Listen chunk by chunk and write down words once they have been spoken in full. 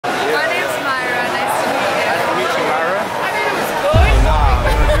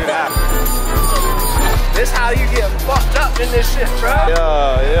This how you get fucked up in this shit, bro.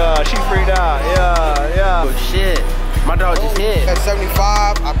 Yeah, she freaked out. Yeah. Oh shit. My dog just hit. At 75,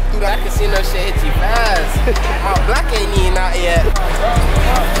 I threw that. That casino shit hit you fast. Oh, Black ain't even out yet.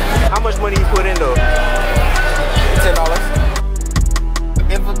 How much money you put in though? $10.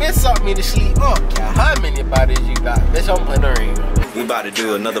 If a bitch suck me to sleep, oh, how many bodies you got? Bitch, I'm putting a ring on. We about to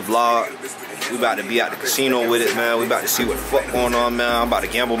do another vlog. We about to be at the casino with it, man. We about to see what the fuck going on, man. I'm about to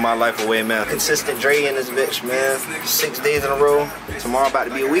gamble my life away, man. Consistent Dre in this bitch, man. 6 days in a row. Tomorrow about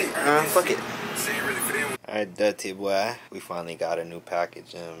to be a week, man. Fuck it. Alright, dirty boy. We finally got a new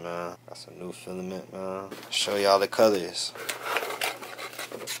package in, man. Got some new filament, man. Show y'all the colors.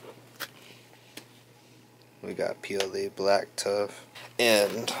 We got PLA Black Tough.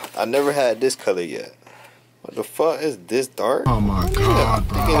 And I never had this color yet. What the fuck is this dark? Oh my god,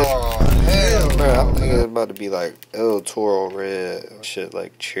 bro. I think it's about to be like El Toro red. Shit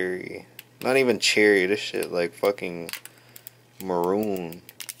like cherry. Not even cherry, this shit like fucking maroon.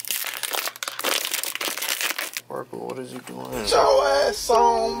 Sparkle, what is he doing? Your ass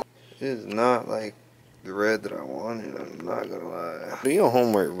on. This is not like the red that I wanted, I'm not gonna lie. Do your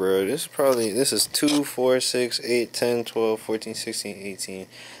homework, bro. This is 2, 4, 6, 8, 10, 12, 14, 16, 18.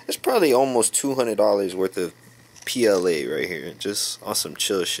 It's probably almost $200 worth of PLA right here, just on some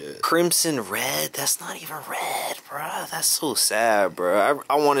chill shit. Crimson red? That's not even red, bro. That's so sad, bro.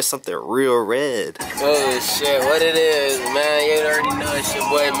 I wanted something real red. Oh shit, what it is, man? You already know it's your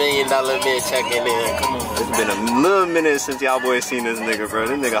boy $1 Million Man checking in. Come on. It's been a little minute since y'all boys seen this nigga, bro.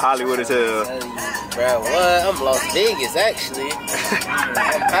 This nigga Hollywood as hell. Bro, what? I'm Las Vegas, actually. I'm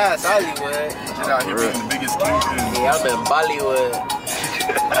past Hollywood. Out here being the biggest kingpin. Yeah, I'm in Bollywood.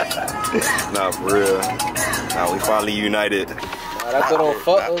 Nah, for real. Nah, we finally united. Nah, that girl don't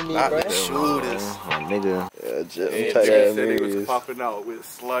fuck with me, bro. Shooters. Nigga. Yeah, They said they was popping out with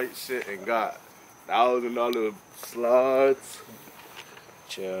slight shit and got $1,000 slots.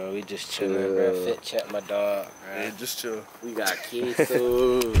 Chill, we just chilling, bro. Fit check my dog, bro. Yeah, just chill. We got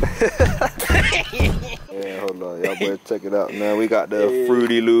queso. Yeah, hold on. Y'all boys check it out, man. We got the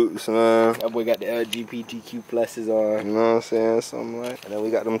Fruity Loops, man. That boy got the LGBTQ pluses on. You know what I'm saying? Something like. And then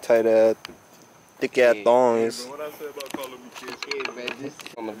we got them tight ass, thick ass thongs. What I said about calling me kids? Yeah, man,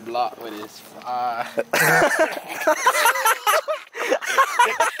 just on the block with his fire.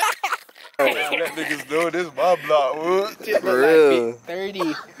 Let niggas know this my block, wood. For real.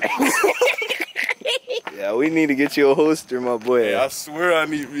 30. Yeah, we need to get you a holster, my boy. Hey, I swear I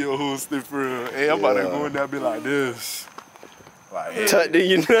need me a holster for real. Hey, I'm about to go in there and be like this. Like, hey. Tucked in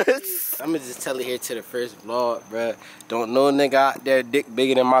your nuts. I'ma just tell it here to the first vlog, bruh. Don't know nigga out there dick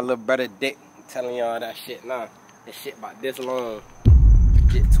bigger than my little brother dick. I'm telling y'all that shit now. That shit about this long.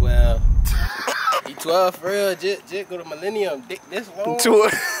 Jit 12. He 12 for real, Jit go to Millennium, dick this long.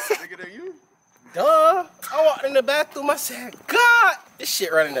 12. Bigger than you? Duh. I walked in the bathroom, I said, God, this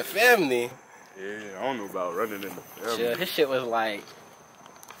shit running the family. Yeah, I don't know about running in the family. Shit, his shit was like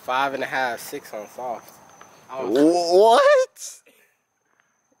 5.5, 6 on soft. What?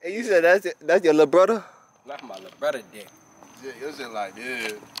 And you said that's your little brother? Not my little brother dick. Yeah, your shit like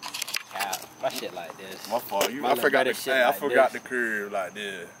this. Yeah, my shit like this. My fault. My I forgot the shit hey, like I forgot this. the curve like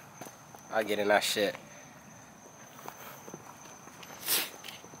this. I get in that shit.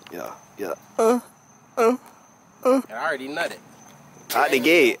 Yeah. And I already nutted. Out the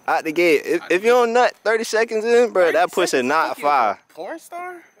gate. If you don't nut 30 seconds in, bro, that pussy not fire. Porn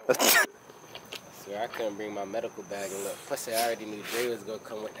star? Swear I couldn't bring my medical bag and look. Plus I already knew Dre was gonna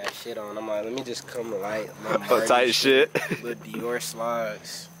come with that shit on. I'm like, let me just come light. Tight shit. Little Dior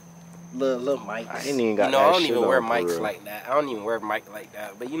slugs. Little mics. I ain't even got you know, that I don't shit even on wear for mics real. like that. I don't even wear mic like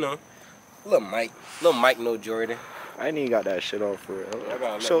that. But you know, little mic, no Jordan. I ain't even got that shit on for real. I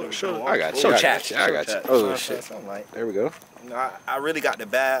gotta Show. let niggas know. I got you. Show I chat. got you. I got you. Oh shit. Something like. There we go. You know, I really got the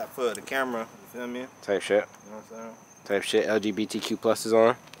bad for the camera. You feel me? Type shit. You know what I'm saying? Type shit. LGBTQ plus is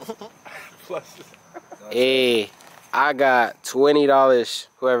on. Plus. Hey, I got $20.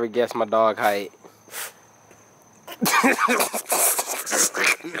 Whoever guessed my dog height.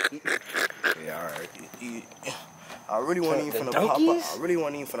 Yeah, alright. I really want to eat from the pop donkeys? out. I really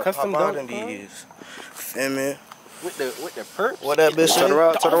want to eat from the Custom pop out dunk, in these. Feel me? With the perps. What that bitch Turn say?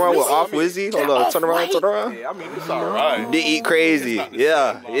 around with off Wizzy. Hold on, turn around. Yeah, I mean, it's alright. They eat crazy.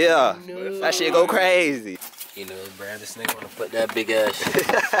 Yeah. That shit go crazy. You know, bro, this nigga wanna put that big ass shit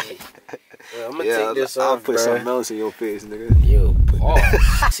in my face. Yeah, I'm gonna take this I'll off, put bro. something else in your face, nigga. Yo,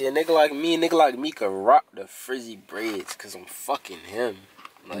 pause. See, a nigga like me can rock the frizzy braids cause I'm fucking him.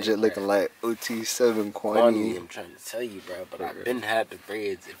 Like, Just looking like OT7 funny, Kwani. I'm trying to tell you, bro, but I've been had the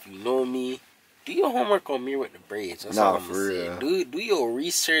braids. If you know me, do your homework on me with the braids. That's all I'm for gonna say. real. Do your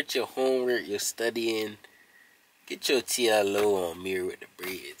research, your homework, your studying. Get your TLO on Mirror with the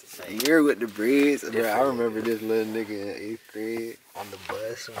Braids. Like, Mirror with the Braids. Bro, I remember this little nigga in 8th grade on the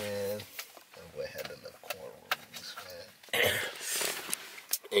bus, man. That boy had the little cornrows, man.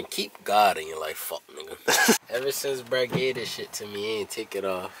 And keep God in your life, fuck nigga. Ever since Brad gave this shit to me, he ain't take it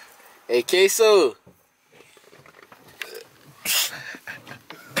off. Hey, Queso.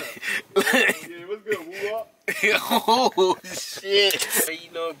 Yeah, what's good, woo-wop? Oh, shit.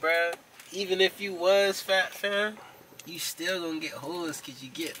 You know, bruh, even if you was fat, fam, you still gonna get hoes because you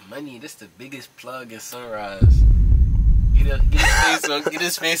get money. That's the biggest plug in Sunrise. Get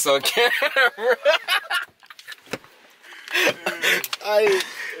his face on camera.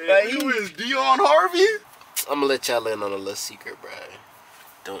 You is Dion Harvey? I'm gonna let y'all in on a little secret, bruh.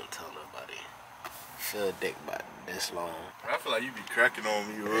 Don't tell nobody. Feel dick by this long. I feel like you be cracking on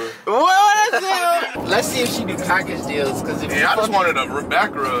me, bro. What? Let's see if she do package deals, cause if I just wanted a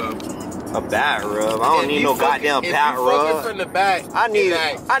back rub. A back rub? I don't need no goddamn back rub. From the back, I need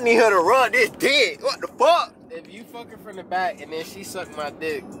her to rub this dick. What the fuck? If you fucking from the back and then she suck my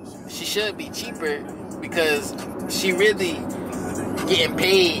dick, she should be cheaper because she really getting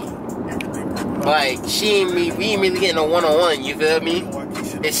paid. Like we ain't really getting a one-on-one. You feel me?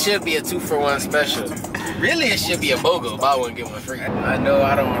 It should be a 2-for-1 special. Really, it should be a BOGO, buy one get one free. I know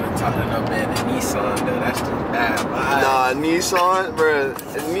I don't want to talk to no man in Nissan though. That's too bad. Nah, Nissan, bro.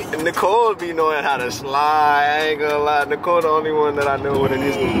 Nicole be knowing how to slide. I ain't gonna lie. Nicole the only one that I know what it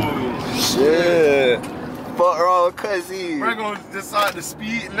is. Shit. Fuck wrong, cuzzy. We're gonna decide the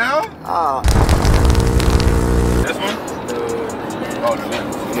speed now. This one? Oh, the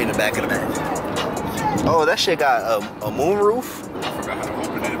left. In the back of the back. Oh, that shit got a moonroof. I forgot how to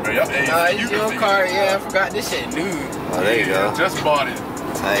open it, bro. Nah, it's your car. Yeah, I forgot this shit new. Oh, there you go. Just bought it.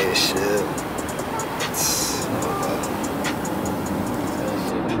 Tight shit.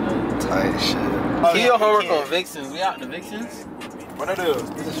 Tight shit. Do your homework on Vixens. We out in the Vixens? What that is?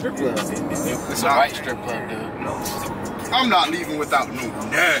 It's a strip club. It's a white strip club, dude. I'm not leaving without no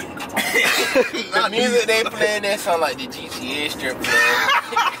neck. The music they playing that sound like the GTA strip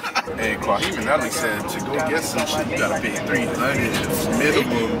club. Hey, Quahim and Alex said to go get some shit, you gotta pay $300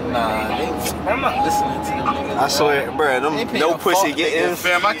 minimum. Nah, I'm not listening to them niggas. I swear, bro, them no pussy getting.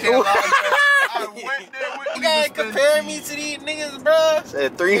 Fam, I can't lie, bro. I went there with You gotta compare me to these niggas, bro.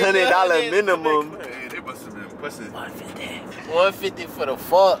 Said $300 minimum. Hey, they must have been pussy. 150 for the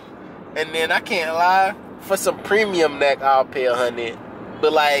fuck. And then I can't lie, for some premium neck, I'll pay 100.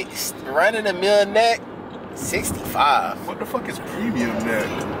 But like, running a mill neck, 65. What the fuck is premium neck?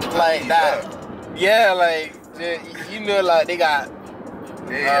 Like that. Yeah, like, you know, like they got.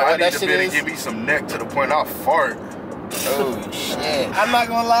 Yeah, I need that to shit better is. give me some neck to the point I'll fart. Oh shit. I'm not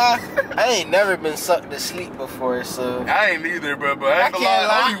gonna lie, I ain't never been sucked to sleep before, so. I ain't either, bro, but I ain't gonna can't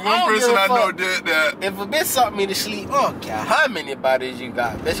lie. lie. Only one person I know did that. If a bitch sucked me to sleep, I don't care how many bodies you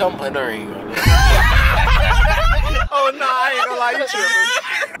got. Bitch, I'm putting a ring on it. Oh, nah, I ain't gonna lie, you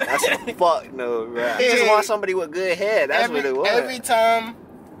tripping. That's a fuck no, bro. You just want somebody with good head. That's what it was. Every time,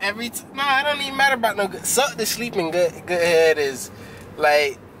 nah, it don't even matter about no good. Suck to sleep and good head is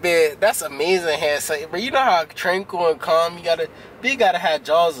like, man, that's amazing head. So, but you know how tranquil and calm you gotta have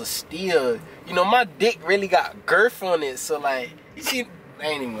jaws of steel. You know, my dick really got girth on it. So like, you see, I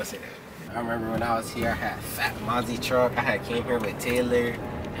ain't even gonna say that. I remember when I was here, I had Fat Mozzie truck. I had came here with Taylor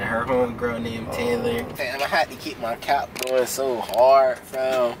and her homegirl named Taylor. And I had to keep my cap going so hard,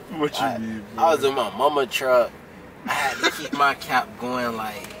 fam. What you mean, bro? I was in my mama truck. I had to keep my cap going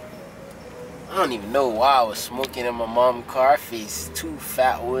like, I don't even know why I was smoking in my mom's car. I faced 2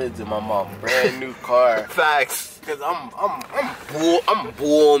 fat woods in my mom's brand new car. Facts. Cause I'm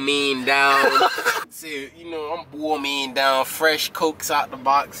bull mean down. See, you know, I'm bull mean down. Fresh cokes out the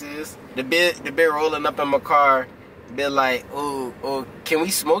boxes. The bit rolling up in my car. They're like, oh, can we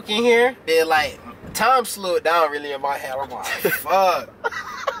smoke in here? They're like, time slowed down really in my head. I'm like, fuck.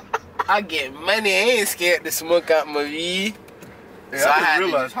 I get money. I ain't scared to smoke out my weed. Yeah, So I I just had to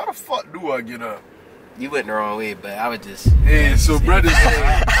realized, how the fuck do I get up? You went the wrong way, but I was just. Hey, so brothers. I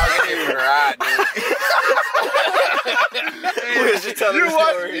was here for the ride, dude. Where's you telling You the watch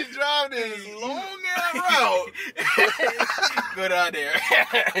story? me drive this long ass route. Go down there.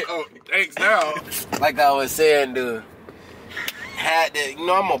 Oh, thanks now. Like I was saying, dude. Had to, you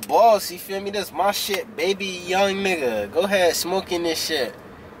know, I'm a boss, you feel me? That's my shit, baby, young nigga. Go ahead, smoking this shit.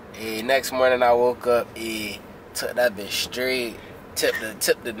 Hey, next morning I woke up, took that bitch straight. Tipped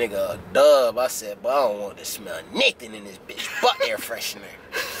the nigga a dub. I said, but I don't want to smell nothing in this bitch but air freshener.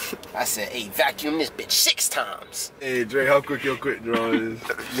 I said, hey, vacuum this bitch 6 times. Hey, Dre, how quick your quick draw is?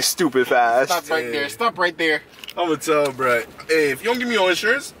 You stupid fast. Stop right there. Stop right there. I'm gonna tell, bro. Hey, if you don't give me your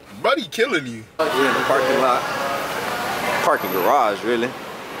insurance, buddy killing you. We're in the parking lot. parking garage, really.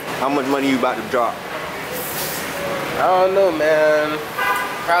 How much money you about to drop? I don't know, man.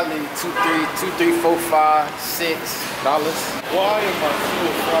 Probably $2, $3, $4, $5, $6. Why am I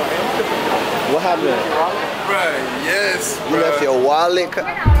so What happened? Right, yes, You left your wallet?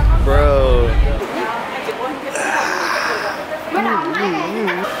 Bro.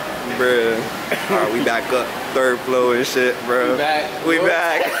 Bruh. Alright, we back up. 3rd floor and shit, bro. We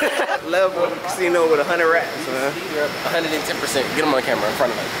back. Level casino with 100 rats, man. 110%. Get them on camera in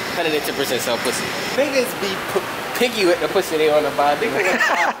front of us. 110% sell pussy. Niggas be picky with the pussy they want to buy.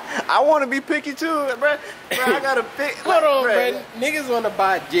 I want to be picky too, bro. I gotta pick. Hold on, bro. Niggas want to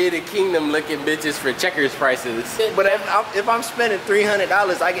buy Jada Kingdom looking bitches for Checkers prices. But if I'm spending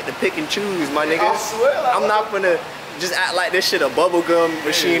 $300, I get to pick and choose, my nigga. I swear, I'm not gonna just act like this shit a bubblegum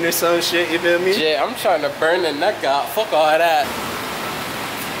machine or some shit, you feel me? Yeah, I'm trying to burn the neck out. Fuck all that.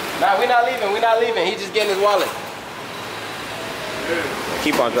 Nah, we not leaving. He just getting his wallet.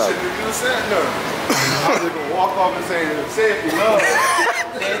 Keep on driving. You said no. I was gonna walk off and say if you love it.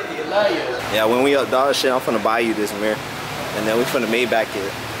 Say if you love you. Yeah, when we up dog shit, I'm finna buy you this mirror. And then we finna Maybach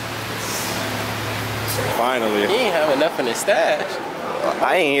it. Finally. He ain't have enough in his stash.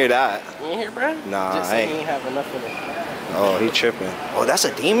 I ain't hear that. You ain't hear, bro? Nah, just I ain't. he ain't have enough in it. Oh, he tripping. Oh, that's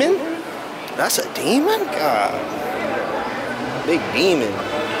a demon? That's a demon? God. Big demon.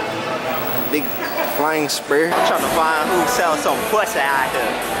 Big flying spear. I'm trying to find who sells some pussy out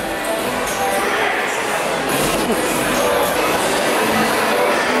here.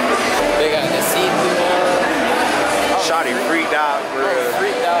 They got the seafood on. Shawty freaked out, bro.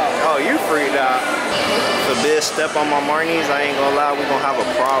 Freaked out. Oh, you freaked out. If a bitch step on my Marnies, I ain't gonna lie, we gonna have a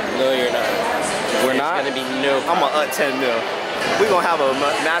problem. No, you're not. We're not? It's gonna be no. I'm gonna up 10 mil. We gonna have a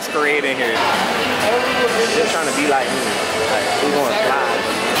masquerade in here. They're trying to be like me. Like, we gonna fly.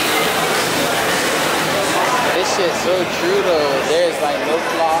 This shit's so true though. There's like no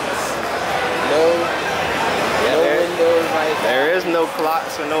clocks, no windows. Like There is no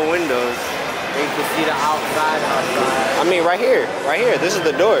clocks or no windows. you can see the outside. I mean, right here. This is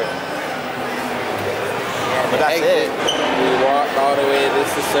the door. But that's it. We walked all the way.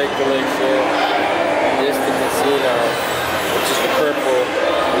 This is circular shit. This the casino, which is the purple.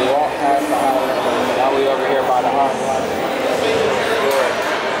 We walked past the house. Now we over here by the house.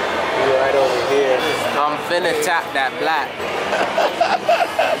 We right over here. I'm finna tap that black.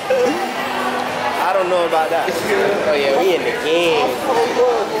 I don't know about that. Oh yeah, we in the game.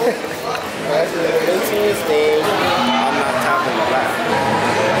 That's interesting. I'm not tapping the black.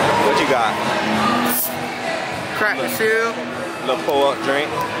 What you got? Crack the seal. Little pull-up drink.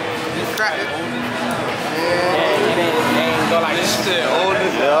 Crack it. Yeah, they ain't go like this. Shit, old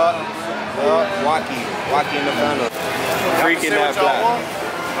as Wacky in the panel. Freaking that black.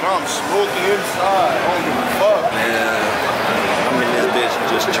 But I'm smoking inside. I don't give a fuck. Yeah. I'm in this bitch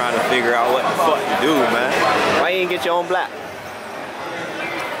just trying to figure out what the fuck to do, man. Why you ain't get your own black?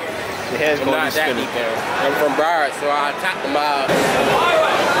 The head's going to be spinning. I'm from Broward, so I tapped them out.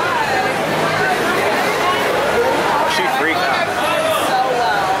 She freaked out.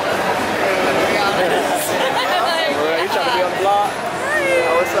 You trying to be on the block?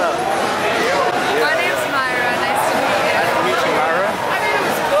 Oh, what's up? My name's Myra. Nice to meet you. Nice to meet you, Myra. I mean, it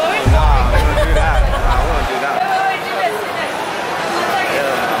was cool. Nah, we don't do that. Nah, we don't do that. What would you guys do next?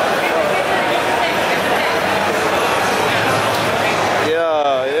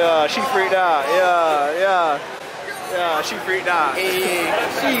 Yeah, she freaked out. Yeah, she freaked out. Hey,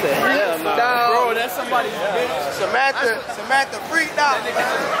 she freaked out. Bro, that's somebody's bitch. Samantha freaked out.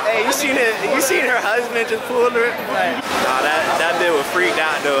 Hey, you seen her husband just pulled her? Like, nah, that bitch was freaked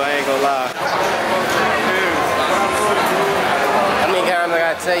out though, I ain't gonna lie. I mean, guys, I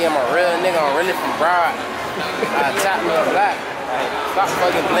gotta tell you, I'm a real nigga. I'm really from Broward. I tap me on black. Like, stop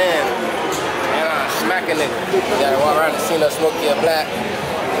fucking playing. And I smack a nigga. You gotta walk around the casino, smoke your black.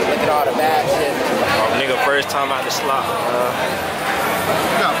 Look at all the bad shit. Nigga, first time out the slot.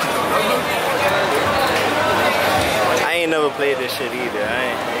 I ain't never played this shit either.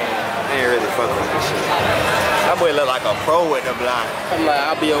 I ain't really fucking with this shit. That boy look like a pro with the blind. I'm like,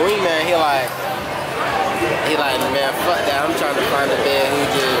 I'll be a wingman. He like, man, fuck that. I'm trying to find a bed who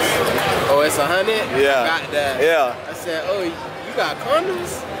just, oh, it's 100? Yeah. Got that. Yeah. I said, oh, you got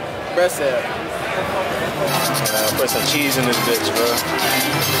condoms? Bruh said, Put some cheese in this bitch, bro.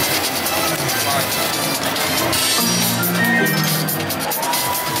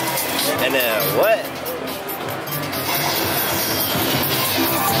 And then what?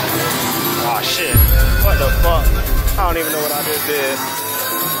 Oh shit. What the fuck? I don't even know what I just did.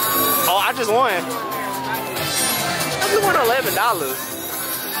 Oh, I just won. I just won $11.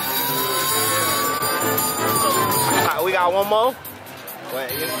 We got one more.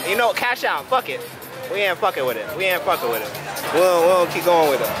 You know, cash out. Fuck it. We ain't fucking with it. We ain't fucking with it. We'll keep going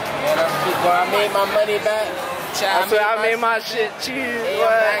with it. I made my money back. I made my shit cheese.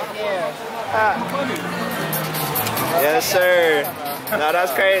 Yes, sir. No,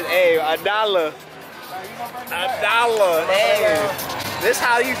 that's crazy. Hey, $1. $1. Hey, this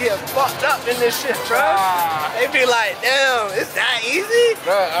how you get fucked up in this shit, bro. They be like, damn, it's that easy?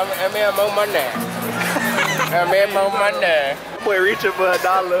 Bro, I made more money. I made more money. Boy, reaching for $1.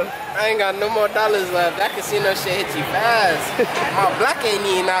 I ain't got no more dollars left. That casino shit hit you fast. My black ain't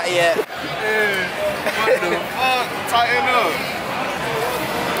even out yet. What the fuck? Tighten up.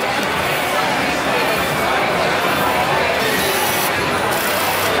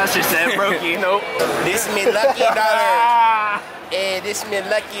 That shit said brokey, nope. This me lucky dollar. Hey, this me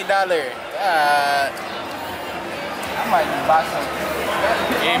lucky dollar. I might just buy something.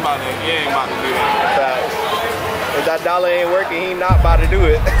 You ain't about to do that. Facts. If that dollar ain't working, he not about to do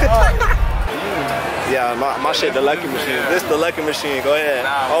it. Yeah, my shit, the lucky machine. This the lucky machine. Go ahead.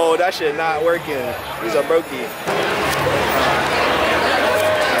 Oh, that shit not working. He's a brokey.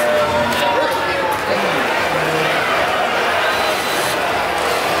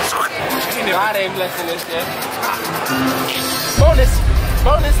 God ain't blessing this shit. Bonus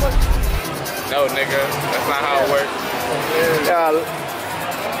one. No, nigga. That's not how it works. Yeah,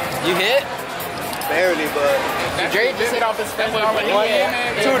 You hit? barely, but Dre just hit off his special already. $2.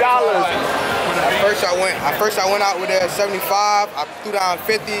 At first I went out with a 75. I threw down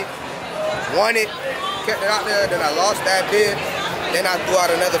 50, won it, kept it out there. Then I lost that bid. Then I threw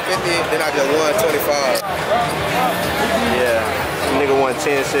out another 50. Then I just won 25. yeah, nigga won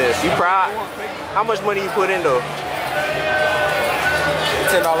 10 cents. You proud? How much money you put in though?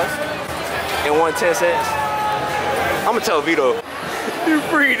 $10. And won 10 cents? I'ma tell Vito. You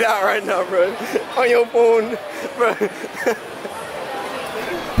freaked out right now, bro. On your phone, bro.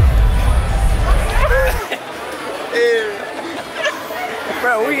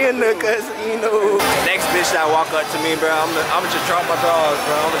 Bro, we in the casino. Next bitch that walk up to me, bro, I'ma just drop my drawers,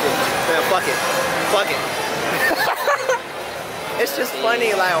 bro. I'ma just, man, fuck it. It's just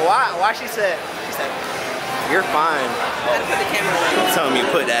funny, like, why she said, you're fine. Telling me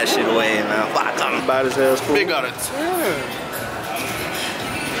put that shit away, man. Fuck, I'm about as hell. Cool. Big got a 10.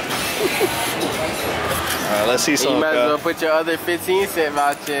 Alright, let's see some. You might as well put your other 15-cent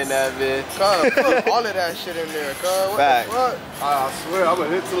voucher in that bitch. Cuz, put all of that shit in there, cuz. What Fact. the fuck? I swear, I'm gonna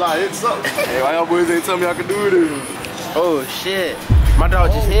hit till I hit something. Hey, why y'all boys ain't tell me I can do this? Oh shit. My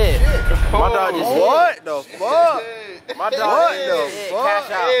dog just hit. My dog just hit. What the fuck? My dog What just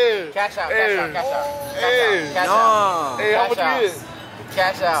the hit. fuck? Cash out. Hey, how much it is?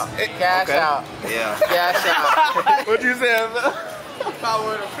 Cash out. Okay. Cash out. Yeah. Cash out. What you saying, man?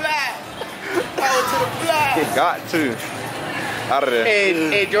 Power to the flat. Power to the flat. Got to. Out of there.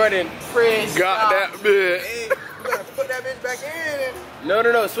 Hey Jordan, freeze. Got that bit. Hey, you better put that bitch back in. No.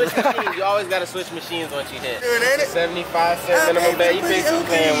 Switch machines. You always gotta switch machines once you hit. Ain't it? 75-cent minimum bet. You basically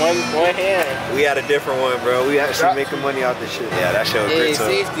playing one hand. We had a different one, bro. We actually making money off this shit. Yeah, that shit was Hey, great too.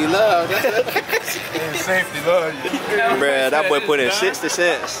 safety love. Safety, love you. Bruh, that boy put in 60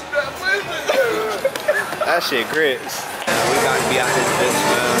 cents. That shit grits. We got to be out this bitch,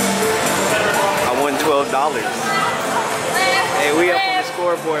 man. I won $12. Hey, we up on the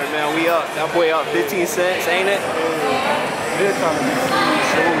scoreboard, man. We up. That boy up 15 cents, ain't it?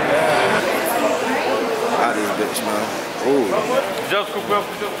 Out this bitch, man. Ooh.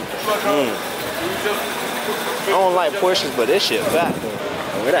 I don't like Porsches, but this shit fat.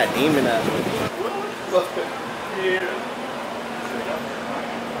 Where that demon at?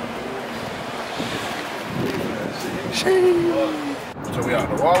 So we out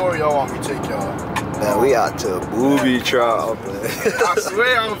the wall, or y'all want me to take y'all? Man, we out to booby trap, man. I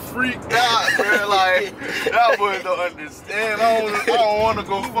swear I'm freaked out, man. Like, that boy don't understand. I don't want to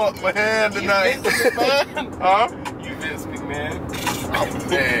go fuck my hand tonight. Huh? You Vince McMahon. Oh,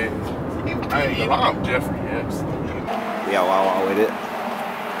 man. I ain't gonna lie, I'm Jeffrey Epstein. We out Wawa with it.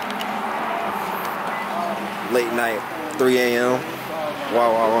 Late night, 3 a.m.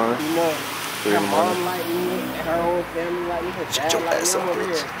 Wawa. 3 in the morning. Like me, her whole family like me, her Shut dad your like ass me up, over bitch.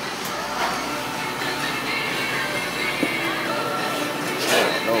 here.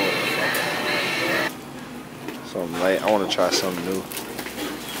 Something light. I want to try something new.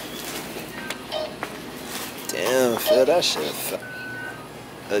 Damn, feel that shit.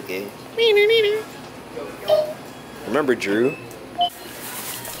 Okay. Remember Drew?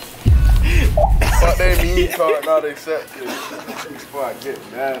 Fuck they mean card, not accepted. Before I get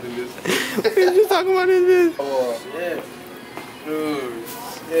mad in this. We just talking about this. Oh, yeah. Dude.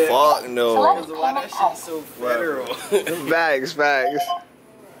 Fuck no. Why that shit so federal? Facts.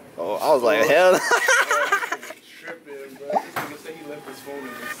 Oh, I was like, hell. Tripping, bro. He's gonna say he left his phone in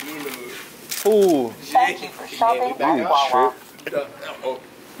the casino. Ooh. Thank you for shopping at Wawa. Oh.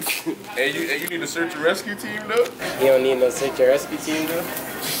 And you need a search and rescue team though? You don't need no search and rescue team though?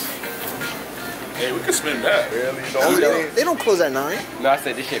 Hey, we can spend that, really. The only thing, They don't close at 9. No, I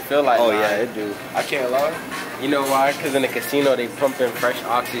said this shit feel like. Oh mine. yeah, it do. I can't lie. You know why? Because in the casino they pump in fresh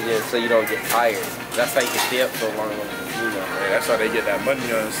oxygen so you don't get tired. That's how you can stay up so long in the casino. Man, that's how they get that money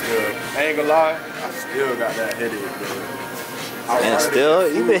on still. I ain't gonna lie, I still got that headache, bro. And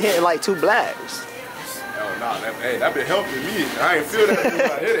still, you been hitting like 2 blacks. Oh, nah, that been helping me. I ain't feel that when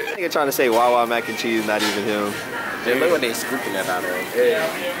I hit it. Nigga trying to say Wawa mac and cheese, not even him. Just look what they scooping that out of. Hey,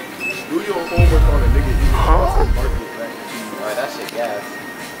 do your homework on a nigga eating Boston Market mac and cheese. Alright, that shit gas.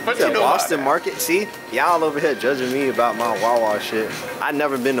 But The you know Boston about Market, see? Y'all over here judging me about my Wawa shit. I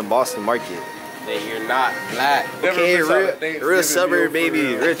never been to Boston Market. That you're not black. Never Okay, been to real Thanksgiving suburb meal for baby,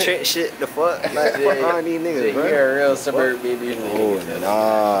 real. real trench shit, the fuck? Like, fuck on these niggas, bro. You're a real suburb baby. Oh,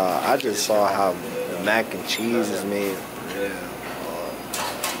 nah. I just saw how the mac and cheese is made. Yeah.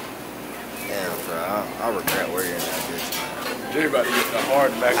 Damn, bro. I regret working at this. Jay about to get the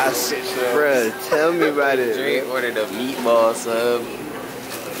hard mac I and said, cheese. bruh, tell me about it. Dre ordered a meatball sub.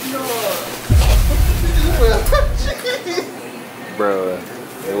 Bro,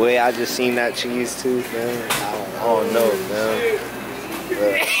 the way I just seen that cheese too, man, I don't know, man.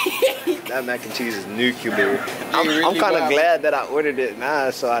 Bruh, that mac and cheese is nuclear. I'm kind of glad that I ordered it now,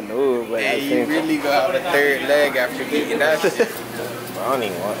 so I know. But Hey, I you think, really gonna have a third leg after eating that shit. bro, I don't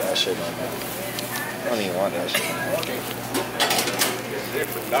even want that shit no more. I don't even want that shit. Jay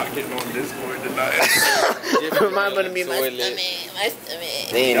for not getting on Discord tonight. Remember to be my Toilet.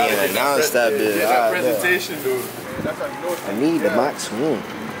 They ain't even announced that bitch. Yeah, that Alright, yeah. presentation, dude. Man, that's how you know it's I need the max one.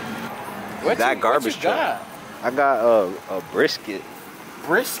 What That you- garbage what you got? I got a brisket.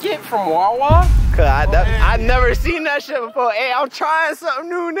 Brisket from Wawa? Cause I never seen that shit before. Hey, I'm trying something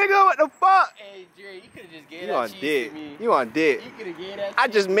new, nigga. What the fuck? Hey, Dre, you could've just gave You that on cheese dick. to me. You on dick. You could've gave that I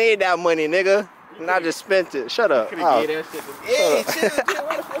just made that money, nigga. And I just spent it. Shut up. could've Oh. gave that shit to me. Hey, chill, chill.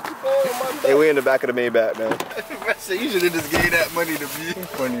 What the fuck you going, my Hey, we in the back of the Maybach now. So you should have just gave that money to me.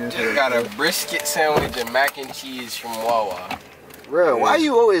 Funny as Just got a brisket sandwich and mac and cheese from Wawa. Bro, why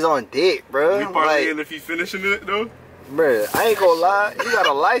you always on dick, bro? We Like, parlaying if he finishing it though. bro, I ain't gonna lie. You got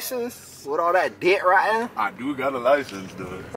a license with all that dick riding? I do got a license though.